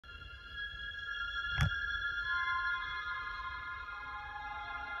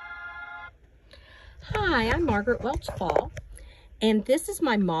Hi, I'm Margaret Welch-Fall, and this is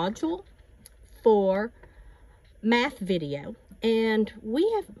my Module 4 math video. And we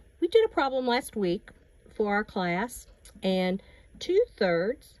did a problem last week for our class, and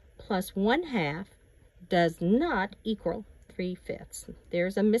 2/3 plus 1/2 does not equal 3/5.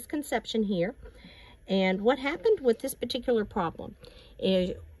 There's a misconception here. And what happened with this particular problem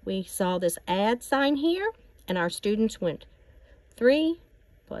is we saw this add sign here, and our students went 3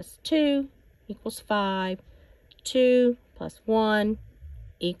 plus 2 equals 5, 2 plus 1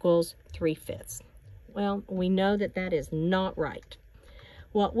 equals 3/5. Well, we know that that is not right.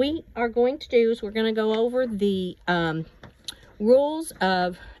 What we are going to do is we're going to go over the rules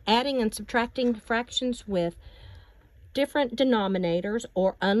of adding and subtracting fractions with different denominators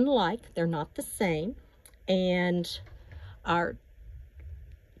or unlike. They're not the same. And our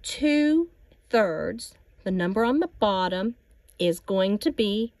 2/3, the number on the bottom, is going to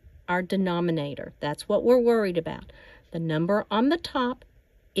be our denominator. That's what we're worried about. The number on the top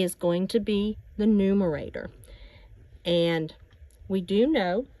is going to be the numerator. And we do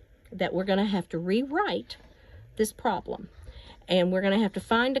know that we're going to have to rewrite this problem. And we're going to have to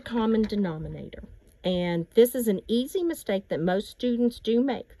find a common denominator. And this is an easy mistake that most students do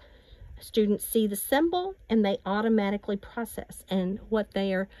make. Students see the symbol and they automatically process. And what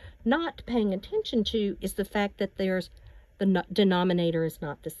they are not paying attention to is the fact that the denominator is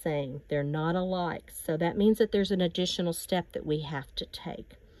not the same. They're not alike. So that means that there's an additional step that we have to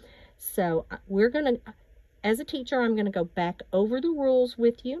take. So we're going to, as a teacher, I'm going to go back over the rules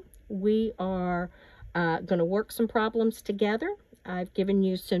with you. We are going to work some problems together. I've given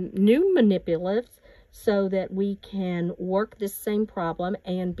you some new manipulatives so that we can work this same problem.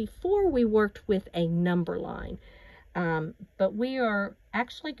 And before we worked with a number line, but we are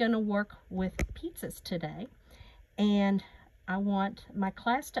actually going to work with pizzas today. And I want my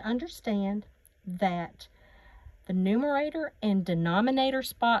class to understand that the numerator and denominator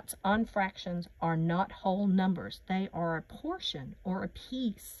spots on fractions are not whole numbers. They are a portion or a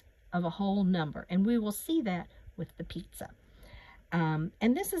piece of a whole number. And we will see that with the pizza. And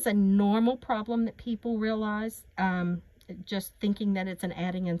this is a normal problem that people realize, just thinking that it's an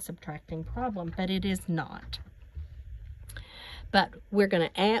adding and subtracting problem, but it is not. But we're going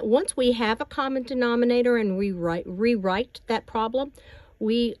to add, once we have a common denominator and rewrite that problem,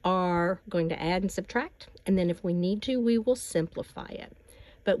 we are going to add and subtract. And then if we need to, we will simplify it.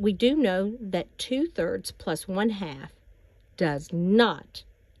 But we do know that 2/3 plus 1/2 does not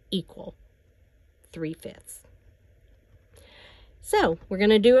equal 3/5. So we're going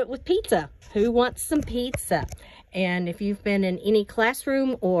to do it with pizza. Who wants some pizza? And if you've been in any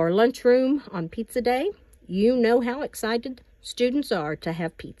classroom or lunchroom on pizza day, you know how excited students are to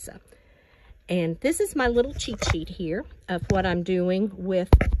have pizza. And this is my little cheat sheet here of what I'm doing with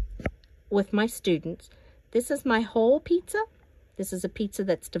my students. This is my whole pizza. This is a pizza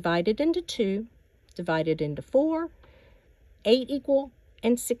that's divided into 2, divided into 4, 8 equal,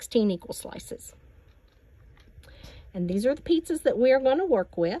 and 16 equal slices. And these are the pizzas that we are going to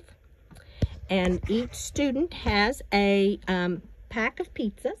work with. And each student has a pack of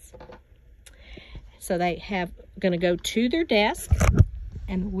pizzas. So they have going to go to their desk,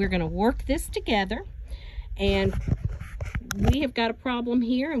 and we're going to work this together. And we have got a problem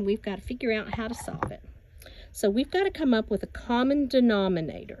here, and we've got to figure out how to solve it. So we've got to come up with a common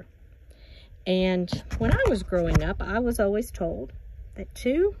denominator. And when I was growing up, I was always told that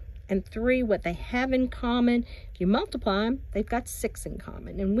 2 and 3, what they have in common, if you multiply them, they've got 6 in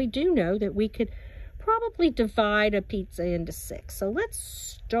common. And we do know that we could probably divide a pizza into 6. So let's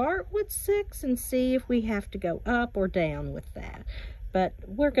start with 6 and see if we have to go up or down with that. But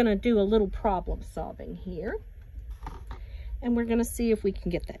we're going to do a little problem solving here. And we're going to see if we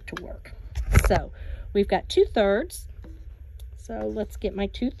can get that to work. So we've got 2/3. So let's get my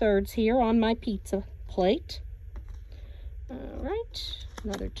 2/3 here on my pizza plate. All right,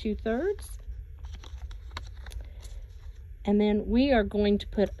 another 2/3. And then we are going to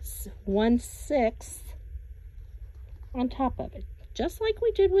put 1/6 on top of it, just like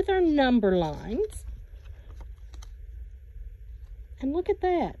we did with our number lines. And look at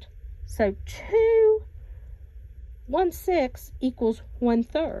that. So 1/6 equals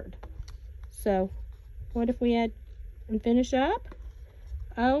 1/3. So what if we add and finish up?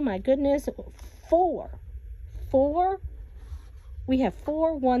 Oh my goodness, 4. We have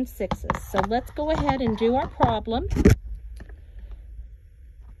 4 1/6s. So let's go ahead and do our problem.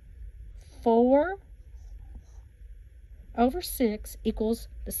 4 over 6 equals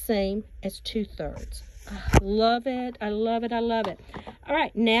the same as 2/3. I love it. I love it. I love it. All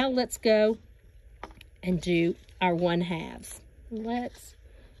right, now let's go and do our 1/2. Let's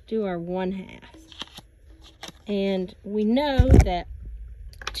do our 1/2. And we know that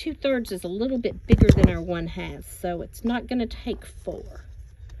 2/3 is a little bit bigger than our 1/2, so it's not going to take 4.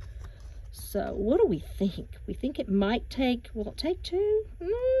 So what do we think? We think it might take, will it take 2?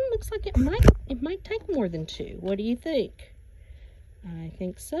 Looks like it might take more than 2. What do you think? I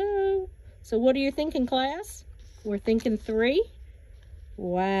think so. So what are you thinking, class? We're thinking 3?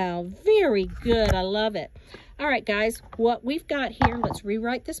 Wow, very good. I love it. All right, guys, what we've got here, let's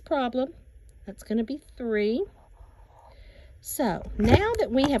rewrite this problem. That's going to be 3. So now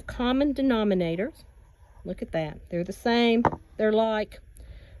that we have common denominators, look at that. They're the same. They're like.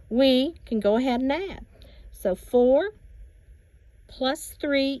 We can go ahead and add. So 4 plus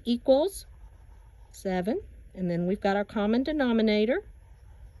 3 equals 7. And then we've got our common denominator,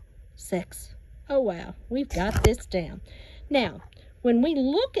 6. Oh, wow. We've got this down. Now, when we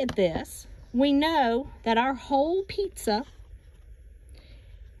look at this, we know that our whole pizza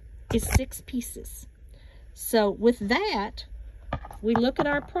is 6 pieces. So with that, we look at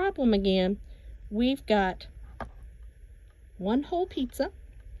our problem again. We've got 1 whole pizza,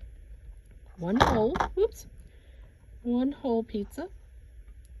 1 whole pizza,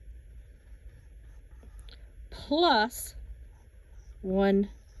 plus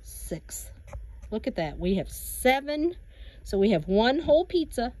 1/6. Look at that. We have 7. So we have 1 whole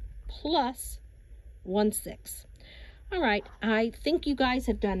pizza plus 1/6. All right. I think you guys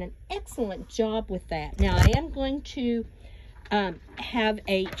have done an excellent job with that. Now, I am going to have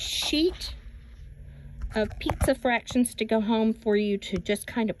a sheet of pizza fractions to go home for you to just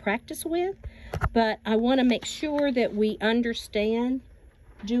kind of practice with. But I want to make sure that we understand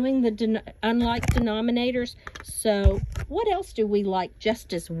doing the unlike denominators. So what else do we like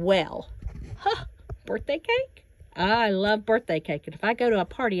just as well? Huh, birthday cake? I love birthday cake. And if I go to a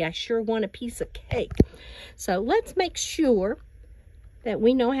party, I sure want a piece of cake. So let's make sure that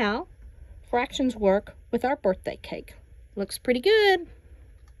we know how fractions work with our birthday cake. Looks pretty good.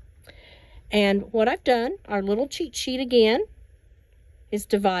 And what I've done, our little cheat sheet again, is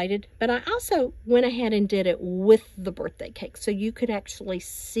divided, but I also went ahead and did it with the birthday cake so you could actually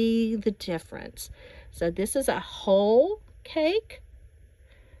see the difference. So this is a whole cake.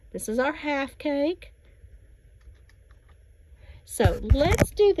 This is our half cake. So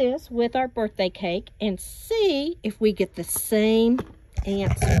let's do this with our birthday cake and see if we get the same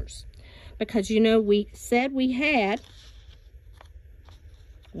answers. Because you know we said we had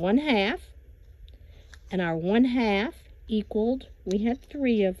 1/2, and our 1/2 equaled, we had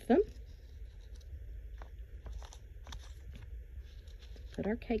 3 of them. Put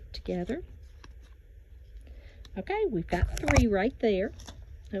our cake together. Okay, we've got 3 right there.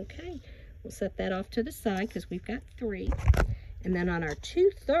 Okay, we'll set that off to the side because we've got 3. And then on our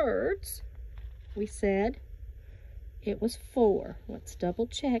 2/3, we said it was 4. Let's double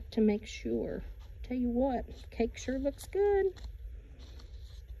check to make sure. Tell you what, cake sure looks good.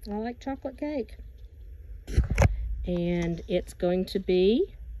 I like chocolate cake. And it's going to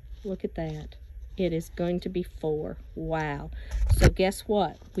be, look at that. It is going to be 4. Wow. So guess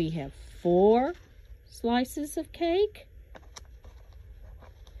what? We have 4 slices of cake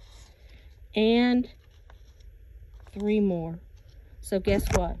and 3 more. So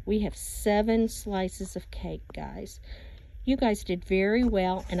guess what? We have 7 slices of cake, guys. You guys did very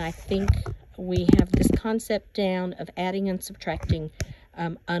well, and I think we have this concept down of adding and subtracting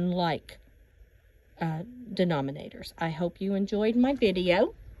unlike denominators. I hope you enjoyed my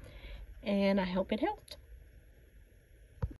video, and I hope it helped.